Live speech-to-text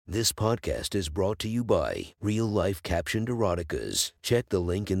This podcast is brought to you by Real Life Captioned Eroticas. Check the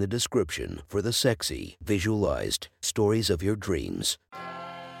link in the description for the sexy, visualized stories of your dreams.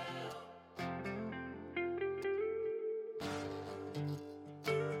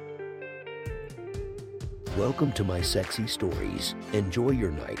 Welcome to my sexy stories. Enjoy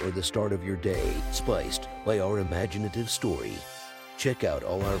your night or the start of your day, spiced by our imaginative story. Check out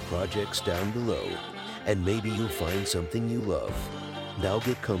all our projects down below, and maybe you'll find something you love. Now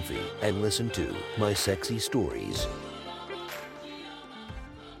get comfy and listen to my sexy stories.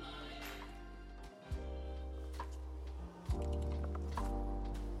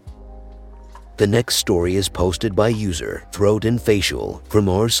 The next story is posted by user Throat and Facial from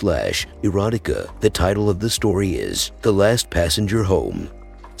r/erotica. The title of the story is The Last Passenger Home.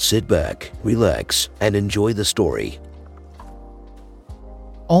 Sit back, relax, and enjoy the story.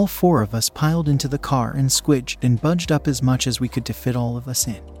 All four of us piled into the car and squidged and budged up as much as we could to fit all of us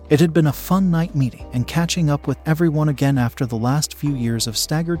in. It had been a fun night meeting and catching up with everyone again after the last few years of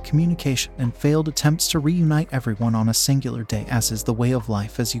staggered communication and failed attempts to reunite everyone on a singular day, as is the way of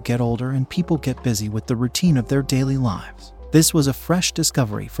life as you get older and people get busy with the routine of their daily lives. This was a fresh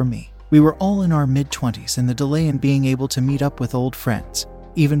discovery for me. We were all in our mid-20s, and the delay in being able to meet up with old friends,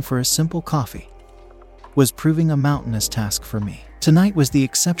 even for a simple coffee, was proving a mountainous task for me. Tonight was the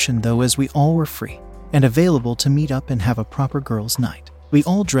exception though, as we all were free and available to meet up and have a proper girls' night. We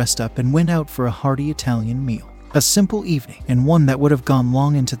all dressed up and went out for a hearty Italian meal. A simple evening, and one that would have gone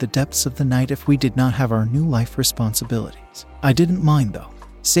long into the depths of the night if we did not have our new life responsibilities. I didn't mind though.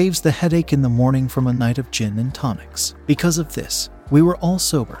 Saves the headache in the morning from a night of gin and tonics. Because of this, we were all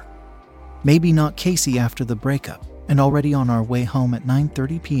sober. Maybe not Casey after the breakup, and already on our way home at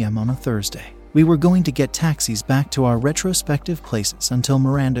 9:30 p.m. on a Thursday. We were going to get taxis back to our retrospective places until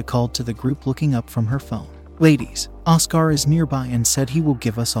Miranda called to the group looking up from her phone. "Ladies, Oscar is nearby and said he will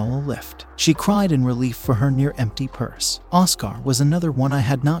give us all a lift." She cried in relief for her near-empty purse. Oscar was another one I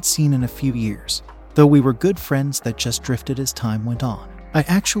had not seen in a few years, though we were good friends that just drifted as time went on. I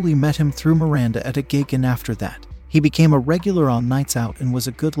actually met him through Miranda at a gig, and after that, he became a regular on nights out and was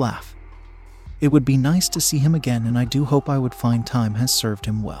a good laugh. It would be nice to see him again, and I do hope I would find time has served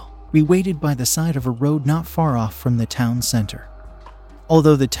him well. We waited by the side of a road not far off from the town center.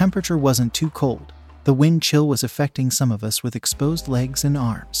 Although the temperature wasn't too cold, the wind chill was affecting some of us with exposed legs and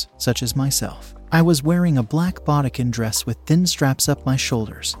arms, such as myself. I was wearing a black bodycon dress with thin straps up my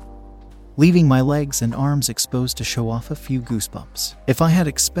shoulders, leaving my legs and arms exposed to show off a few goosebumps. If I had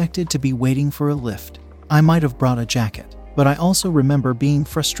expected to be waiting for a lift, I might have brought a jacket, but I also remember being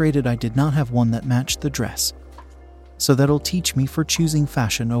frustrated I did not have one that matched the dress. So that'll teach me for choosing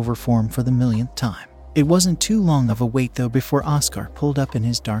fashion over form for the millionth time. It wasn't too long of a wait though before Oscar pulled up in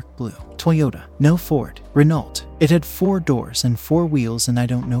his dark blue Toyota, no Ford, Renault. It had 4 doors and 4 wheels, and I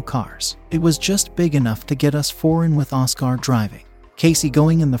don't know cars. It was just big enough to get us 4 in, with Oscar driving, Casey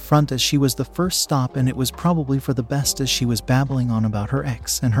going in the front as she was the first stop, and it was probably for the best as she was babbling on about her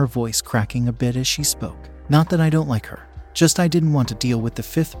ex and her voice cracking a bit as she spoke. Not that I don't like her, just I didn't want to deal with the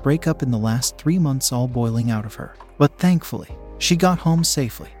 5th breakup in the last 3 months all boiling out of her. But thankfully, she got home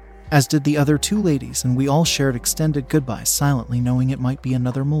safely, as did the other 2 ladies, and we all shared extended goodbyes silently, knowing it might be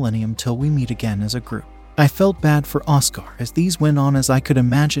another millennium till we meet again as a group. I felt bad for Oscar as these went on, as I could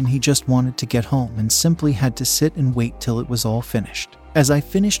imagine he just wanted to get home and simply had to sit and wait till it was all finished. As I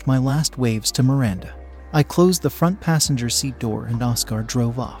finished my last waves to Miranda, I closed the front passenger seat door and Oscar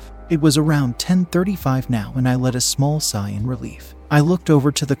drove off. It was around 10:35 now, and I let a small sigh in relief. I looked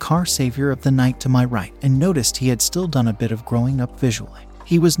over to the car savior of the night to my right and noticed he had still done a bit of growing up visually.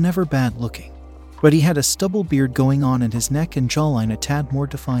 He was never bad looking, but he had a stubble beard going on, and his neck and jawline a tad more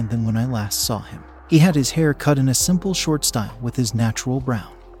defined than when I last saw him. He had his hair cut in a simple short style with his natural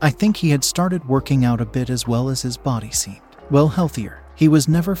brown. I think he had started working out a bit, as well as his body seemed well healthier. He was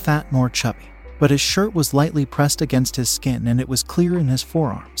never fat nor chubby, but his shirt was lightly pressed against his skin, and it was clear in his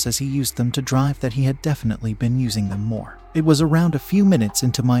forearms as he used them to drive that he had definitely been using them more. It was around a few minutes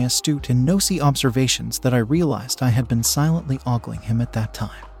into my astute and nosy observations that I realized I had been silently ogling him at that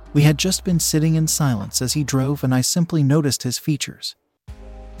time. We had just been sitting in silence as he drove, and I simply noticed his features.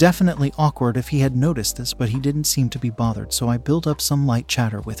 Definitely awkward if he had noticed this, but he didn't seem to be bothered, so I built up some light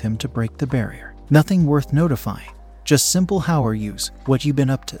chatter with him to break the barrier. Nothing worth notifying. Just simple "how are yous, what you been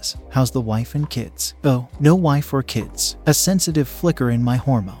up to, how's the wife and kids?" Oh, no wife or kids. A sensitive flicker in my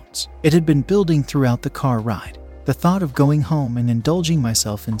hormones. It had been building throughout the car ride. The thought of going home and indulging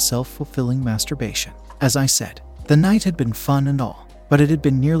myself in self-fulfilling masturbation. As I said, the night had been fun and all, but it had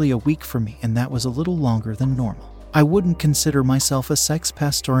been nearly a week for me, and that was a little longer than normal. I wouldn't consider myself a sex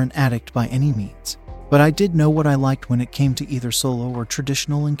pest or an addict by any means, but I did know what I liked when it came to either solo or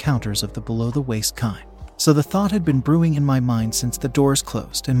traditional encounters of the below-the-waist kind. So the thought had been brewing in my mind since the doors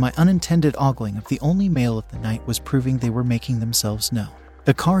closed, and my unintended ogling of the only male of the night was proving they were making themselves known.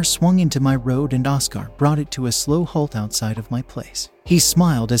 The car swung into my road and Oscar brought it to a slow halt outside of my place. He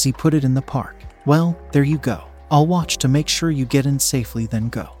smiled as he put it in the park. "Well, there you go. I'll watch to make sure you get in safely, then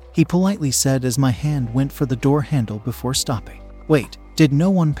go," he politely said as my hand went for the door handle before stopping. "Wait, did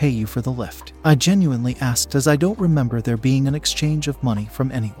no one pay you for the lift?" I genuinely asked, as I don't remember there being an exchange of money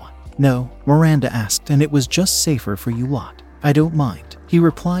from anyone. "No," Miranda asked, "and it was just safer for you lot." "I don't mind," he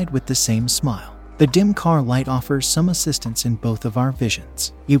replied with the same smile. "The dim car light offers some assistance in both of our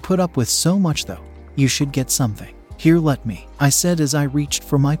visions. You put up with so much though. You should get something." "Here, let me," I said as I reached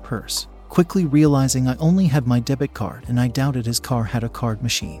for my purse, quickly realizing I only had my debit card and I doubted his car had a card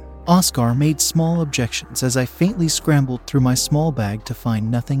machine. Oscar made small objections as I faintly scrambled through my small bag to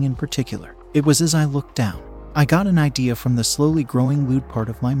find nothing in particular. It was as I looked down, I got an idea from the slowly growing lewd part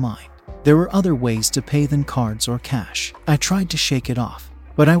of my mind. There were other ways to pay than cards or cash. I tried to shake it off,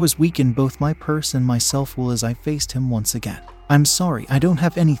 but I was weak in both my purse and my self-will as I faced him once again. "I'm sorry, I don't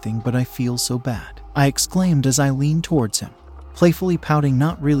have anything, but I feel so bad," I exclaimed as I leaned towards him, playfully pouting,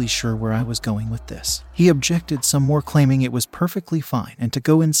 not really sure where I was going with this. He objected some more, claiming it was perfectly fine and to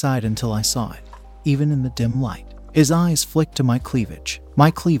go inside until I saw it, even in the dim light. His eyes flicked to my cleavage. My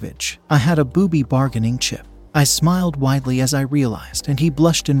cleavage. I had a booby bargaining chip. I smiled widely as I realized, and he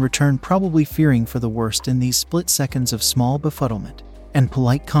blushed in return, probably fearing for the worst in these split seconds of small befuddlement and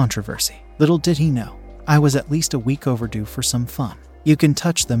polite controversy. Little did he know, I was at least a week overdue for some fun. "You can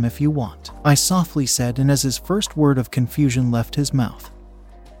touch them if you want," I softly said, and as his first word of confusion left his mouth,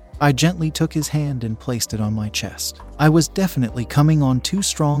 I gently took his hand and placed it on my chest. I was definitely coming on too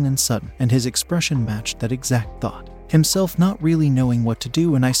strong and sudden, and his expression matched that exact thought. Himself not really knowing what to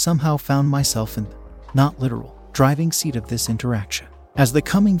do, and I somehow found myself in the, not literal, driving seat of this interaction. As the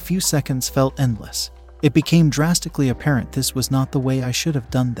coming few seconds felt endless, it became drastically apparent this was not the way I should have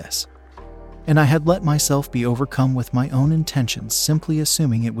done this, and I had let myself be overcome with my own intentions, simply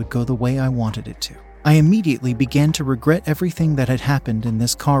assuming it would go the way I wanted it to. I immediately began to regret everything that had happened in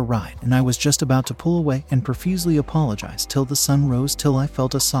this car ride, and I was just about to pull away and profusely apologize till the sun rose, till I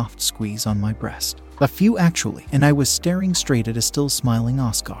felt a soft squeeze on my breast. A few actually, and I was staring straight at a still smiling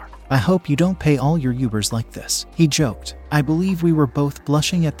Oscar. "I hope you don't pay all your Ubers like this," he joked. I believe we were both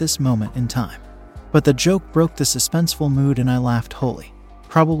blushing at this moment in time, but the joke broke the suspenseful mood and I laughed wholly,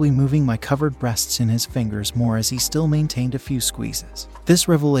 probably moving my covered breasts in his fingers more as he still maintained a few squeezes. This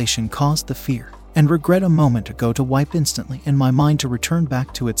revelation caused the fear and regret a moment ago to wipe instantly, and my mind to return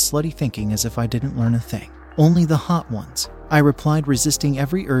back to its slutty thinking as if I didn't learn a thing. "Only the hot ones," I replied, resisting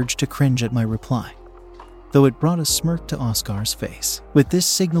every urge to cringe at my reply, though it brought a smirk to Oscar's face. With this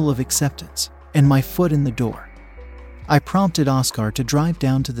signal of acceptance and my foot in the door, I prompted Oscar to drive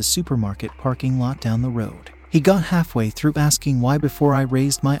down to the supermarket parking lot down the road. He got halfway through asking why before I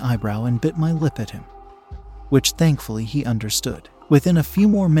raised my eyebrow and bit my lip at him, which thankfully he understood. Within a few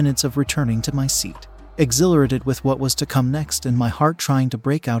more minutes of returning to my seat, exhilarated with what was to come next and my heart trying to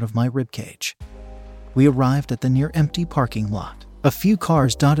break out of my ribcage, we arrived at the near empty parking lot. A few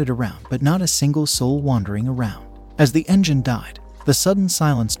cars dotted around, but not a single soul wandering around. As the engine died, the sudden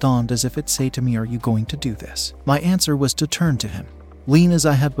silence dawned as if it say to me, "Are you going to do this?" My answer was to turn to him, lean as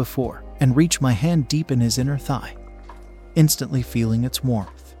I had before, and reach my hand deep in his inner thigh, instantly feeling its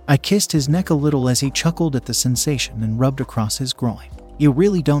warmth. I kissed his neck a little as he chuckled at the sensation and rubbed across his groin. "You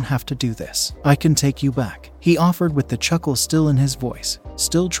really don't have to do this. I can take you back," he offered with the chuckle still in his voice,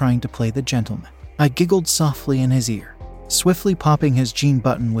 still trying to play the gentleman. I giggled softly in his ear, swiftly popping his jean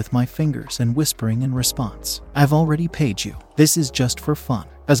button with my fingers and whispering in response, "I've already paid you. This is just for fun."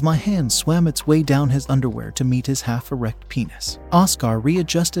 As my hand swam its way down his underwear to meet his half-erect penis, Oscar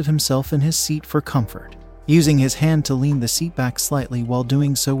readjusted himself in his seat for comfort, using his hand to lean the seat back slightly while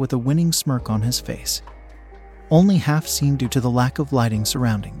doing so with a winning smirk on his face, only half seen due to the lack of lighting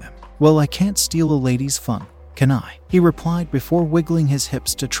surrounding them. "Well, I can't steal a lady's fun, can I?" he replied before wiggling his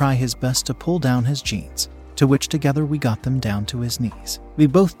hips to try his best to pull down his jeans, to which together we got them down to his knees. We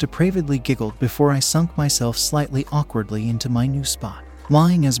both depravedly giggled before I sunk myself slightly awkwardly into my new spot,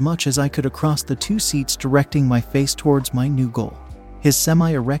 lying as much as I could across the two seats, directing my face towards my new goal, his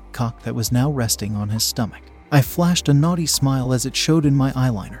semi-erect cock that was now resting on his stomach. I flashed a naughty smile as it showed in my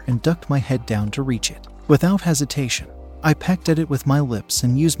eyeliner and ducked my head down to reach it. Without hesitation, I pecked at it with my lips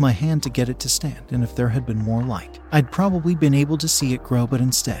and used my hand to get it to stand, and if there had been more light, I'd probably been able to see it grow, but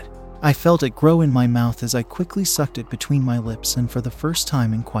instead, I felt it grow in my mouth as I quickly sucked it between my lips, and for the first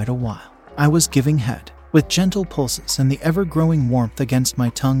time in quite a while, I was giving head. With gentle pulses and the ever-growing warmth against my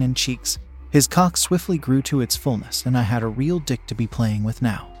tongue and cheeks, His cock swiftly grew to its fullness, and I had a real dick to be playing with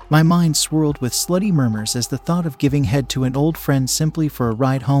now. My mind swirled with slutty murmurs as the thought of giving head to an old friend simply for a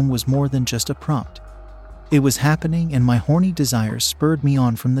ride home was more than just a prompt. It was happening, and my horny desires spurred me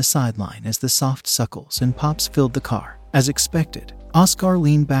on from the sideline as the soft suckles and pops filled the car. As expected, Oscar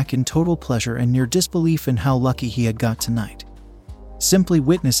leaned back in total pleasure and near disbelief in how lucky he had got tonight, simply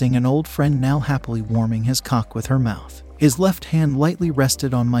witnessing an old friend now happily warming his cock with her mouth. His left hand lightly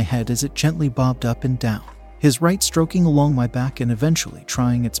rested on my head as it gently bobbed up and down, his right stroking along my back and eventually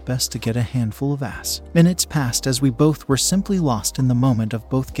trying its best to get a handful of ass. Minutes passed as we both were simply lost in the moment of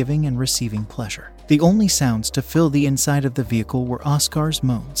both giving and receiving pleasure. The only sounds to fill the inside of the vehicle were Oscar's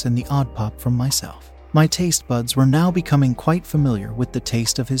moans and the odd pop from myself. My taste buds were now becoming quite familiar with the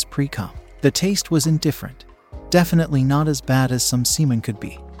taste of his pre-cum. The taste was indifferent, definitely not as bad as some semen could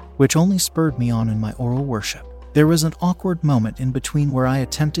be, which only spurred me on in my oral worship. There was an awkward moment in between where I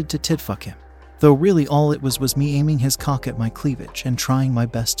attempted to titfuck him, though really all it was me aiming his cock at my cleavage and trying my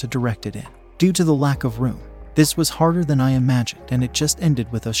best to direct it in. Due to the lack of room, this was harder than I imagined, and it just ended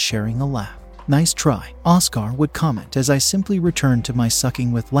with us sharing a laugh. "Nice try," Oscar would comment as I simply returned to my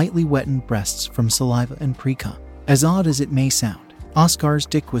sucking with lightly wetted breasts from saliva and pre-cum. As odd as it may sound, Oscar's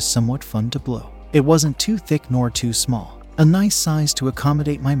dick was somewhat fun to blow. It wasn't too thick nor too small, a nice size to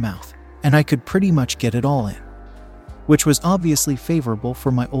accommodate my mouth, and I could pretty much get it all in, which was obviously favorable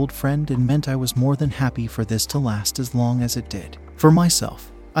for my old friend and meant I was more than happy for this to last as long as it did. For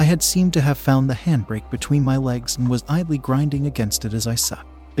myself, I had seemed to have found the handbrake between my legs and was idly grinding against it as I sucked.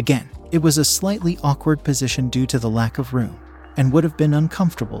 Again, it was a slightly awkward position due to the lack of room, and would have been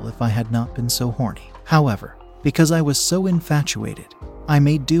uncomfortable if I had not been so horny. However, because I was so infatuated, I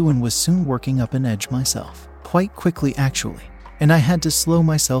made do and was soon working up an edge myself. Quite quickly actually, and I had to slow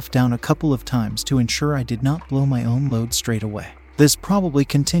myself down a couple of times to ensure I did not blow my own load straight away. This probably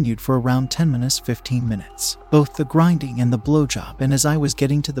continued for around 15 minutes, both the grinding and the blowjob, and as I was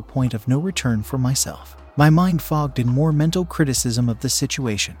getting to the point of no return for myself, my mind fogged in more mental criticism of the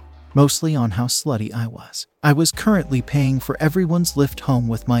situation, mostly on how slutty I was. I was currently paying for everyone's lift home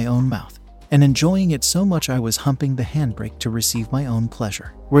with my own mouth, and enjoying it so much I was humping the handbrake to receive my own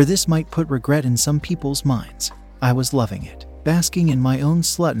pleasure. Where this might put regret in some people's minds, I was loving it, basking in my own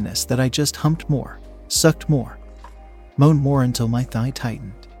sluttiness that I just humped more, sucked more, moaned more until my thigh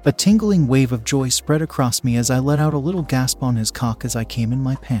tightened. A tingling wave of joy spread across me as I let out a little gasp on his cock as I came in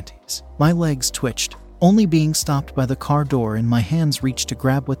my panties. My legs twitched, only being stopped by the car door, and my hands reached to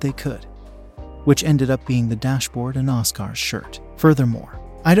grab what they could, which ended up being the dashboard and Oscar's shirt. Furthermore,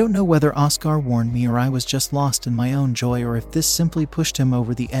 I don't know whether Oscar warned me or I was just lost in my own joy, or if this simply pushed him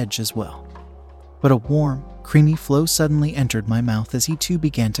over the edge as well, but a warm, creamy flow suddenly entered my mouth as he too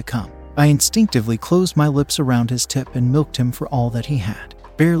began to come. I instinctively closed my lips around his tip and milked him for all that he had,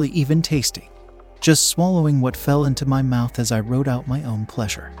 barely even tasting, just swallowing what fell into my mouth as I wrote out my own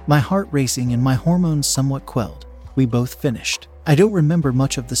pleasure. My heart racing and my hormones somewhat quelled, we both finished. I don't remember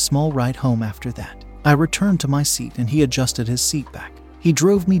much of the small ride home after that. I returned to my seat and he adjusted his seat back. He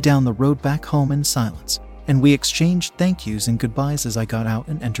drove me down the road back home in silence, and we exchanged thank yous and goodbyes as I got out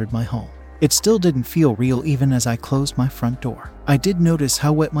and entered my home. It still didn't feel real even as I closed my front door. I did notice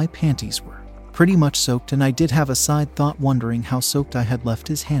how wet my panties were, pretty much soaked, and I did have a side thought wondering how soaked I had left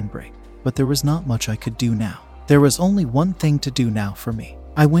his handbrake, but there was not much I could do now. There was only one thing to do now for me.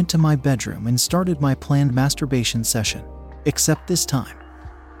 I went to my bedroom and started my planned masturbation session, except this time,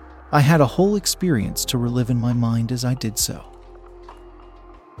 I had a whole experience to relive in my mind as I did so.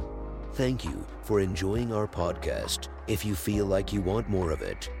 Thank you for enjoying our podcast. If you feel like you want more of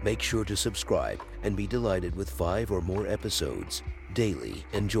it, make sure to subscribe and be delighted with 5 or more episodes daily.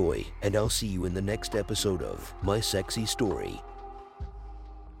 Enjoy, and I'll see you in the next episode of My Sexy Story.